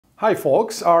Hi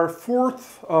folks, our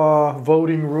fourth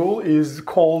voting rule is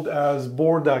called as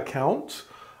Borda count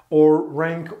or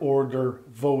rank order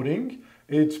voting.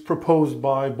 It's proposed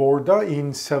by Borda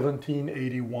in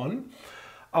 1781.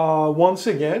 Once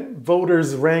again,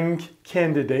 voters rank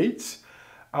candidates.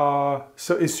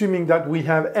 So assuming that we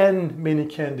have n many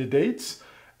candidates,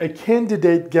 a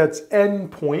candidate gets n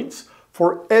points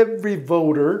for every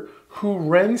voter who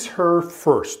ranks her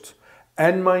first.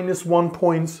 N minus 1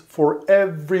 points for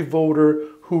every voter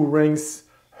who ranks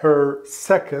her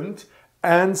second,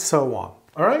 and so on.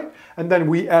 All right? And then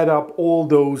we add up all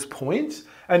those points,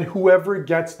 and whoever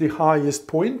gets the highest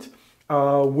point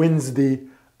wins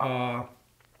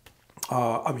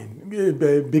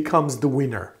becomes the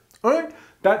winner. All right?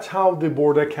 That's how the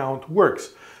Borda count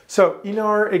works. So in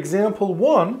our example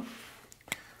 1,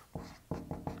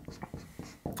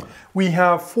 we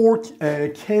have 4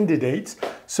 candidates,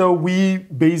 so we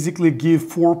basically give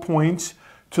 4 points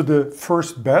to the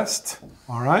first best,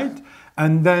 all right?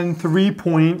 And then 3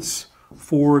 points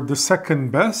for the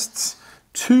second best,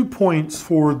 2 points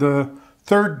for the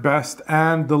third best,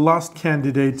 and the last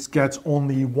candidate gets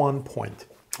only 1 point,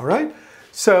 all right?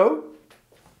 So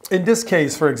in this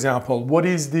case, for example, what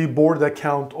is the Borda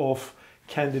count of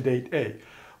candidate A?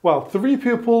 Well, 3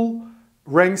 people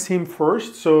ranks him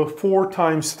first, so 4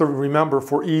 times 3, remember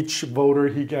for each voter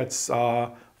he gets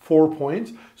 4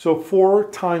 points, so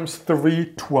 4 times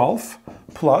 3, 12,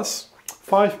 plus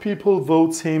 5 people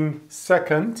votes him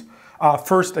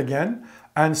first again,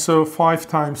 and so 5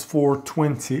 times 4,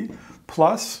 20,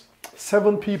 plus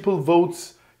 7 people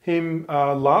votes him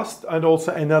last, and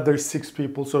also another 6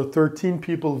 people, so 13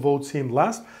 people votes him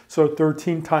last, so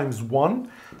 13 times 1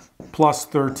 plus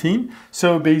 13,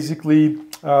 so basically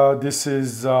this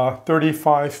is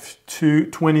 35 to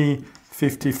 20,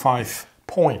 55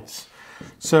 points.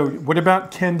 So what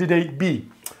about candidate B?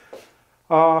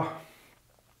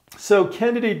 So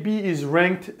candidate B is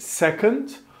ranked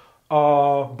second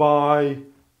by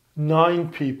 9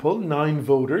 people, 9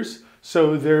 voters.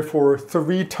 So therefore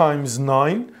 3 times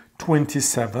 9,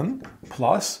 27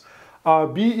 plus.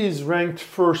 B is ranked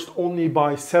first only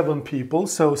by 7 people.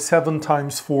 So 7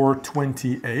 times 4,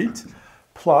 28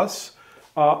 plus.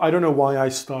 I don't know why I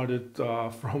started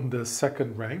from the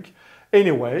second rank.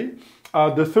 Anyway,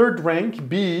 the third rank,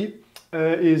 B,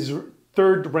 is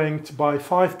third ranked by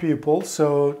 5 people,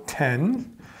 so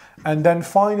 10. And then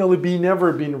finally, B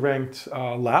never been ranked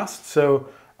last, so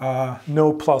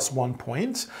no plus 1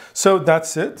 point. So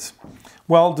that's it.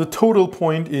 Well, the total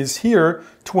point is here,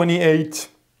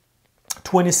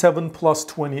 27 plus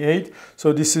 28.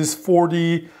 So this is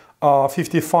 40,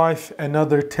 55,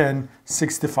 another 10,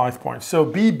 65 points. So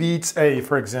B beats A,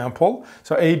 for example.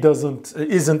 So A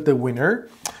isn't the winner.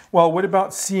 Well, what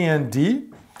about C and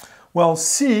D? Well,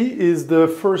 C is the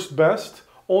first best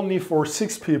only for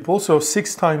 6 people. So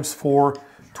 6 times 4,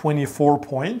 24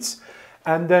 points.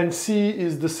 And then C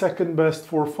is the second best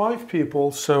for 5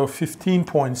 people. So 15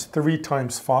 points, 3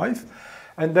 times 5.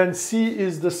 And then C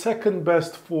is the second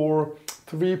best for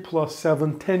 3 plus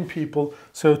 7, 10 people.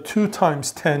 So 2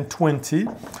 times 10, 20.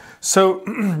 So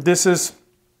this is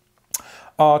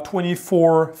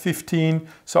 24, 15.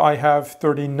 So I have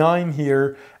 39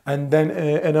 here. And then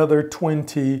another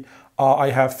 20,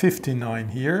 I have 59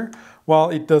 here. Well,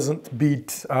 it doesn't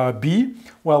beat B.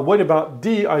 Well, what about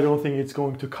D? I don't think it's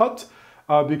going to cut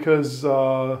because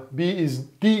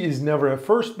D is never a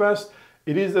first best.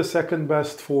 It is the second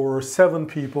best for 7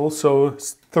 people, so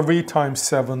 3 times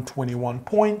 7, 21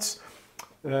 points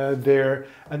there.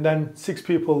 And then 6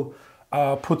 people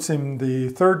puts him the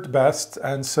third best,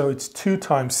 and so it's 2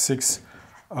 times 6,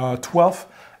 12.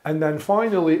 And then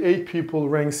finally 8 people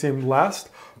ranks him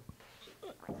last,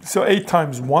 so 8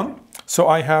 times 1. So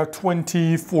I have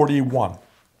 20, 41.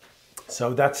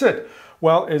 So that's it.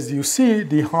 Well, as you see,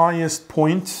 the highest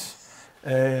point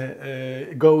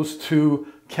goes to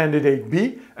candidate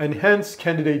B, and hence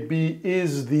candidate B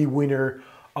is the winner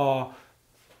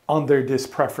under this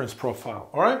preference profile.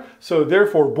 All right, so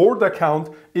therefore Borda count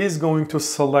is going to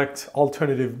select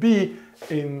alternative B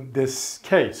in this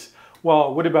case.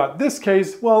 Well, what about this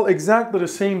case? Well, exactly the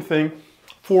same thing.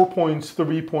 4 points,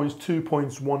 3 points, 2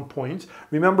 points, 1 point.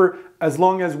 Remember, as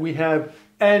long as we have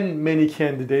n many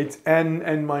candidates,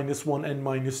 n minus 1, n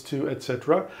minus 2,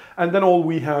 etc. And then all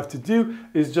we have to do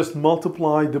is just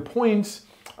multiply the points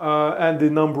and the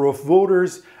number of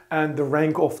voters and the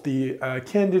rank of the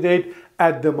candidate,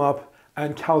 add them up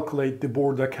and calculate the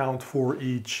Borda count for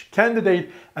each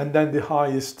candidate, and then the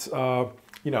highest,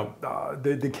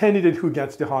 the candidate who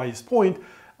gets the highest point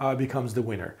becomes the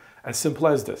winner. As simple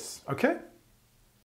as this, okay?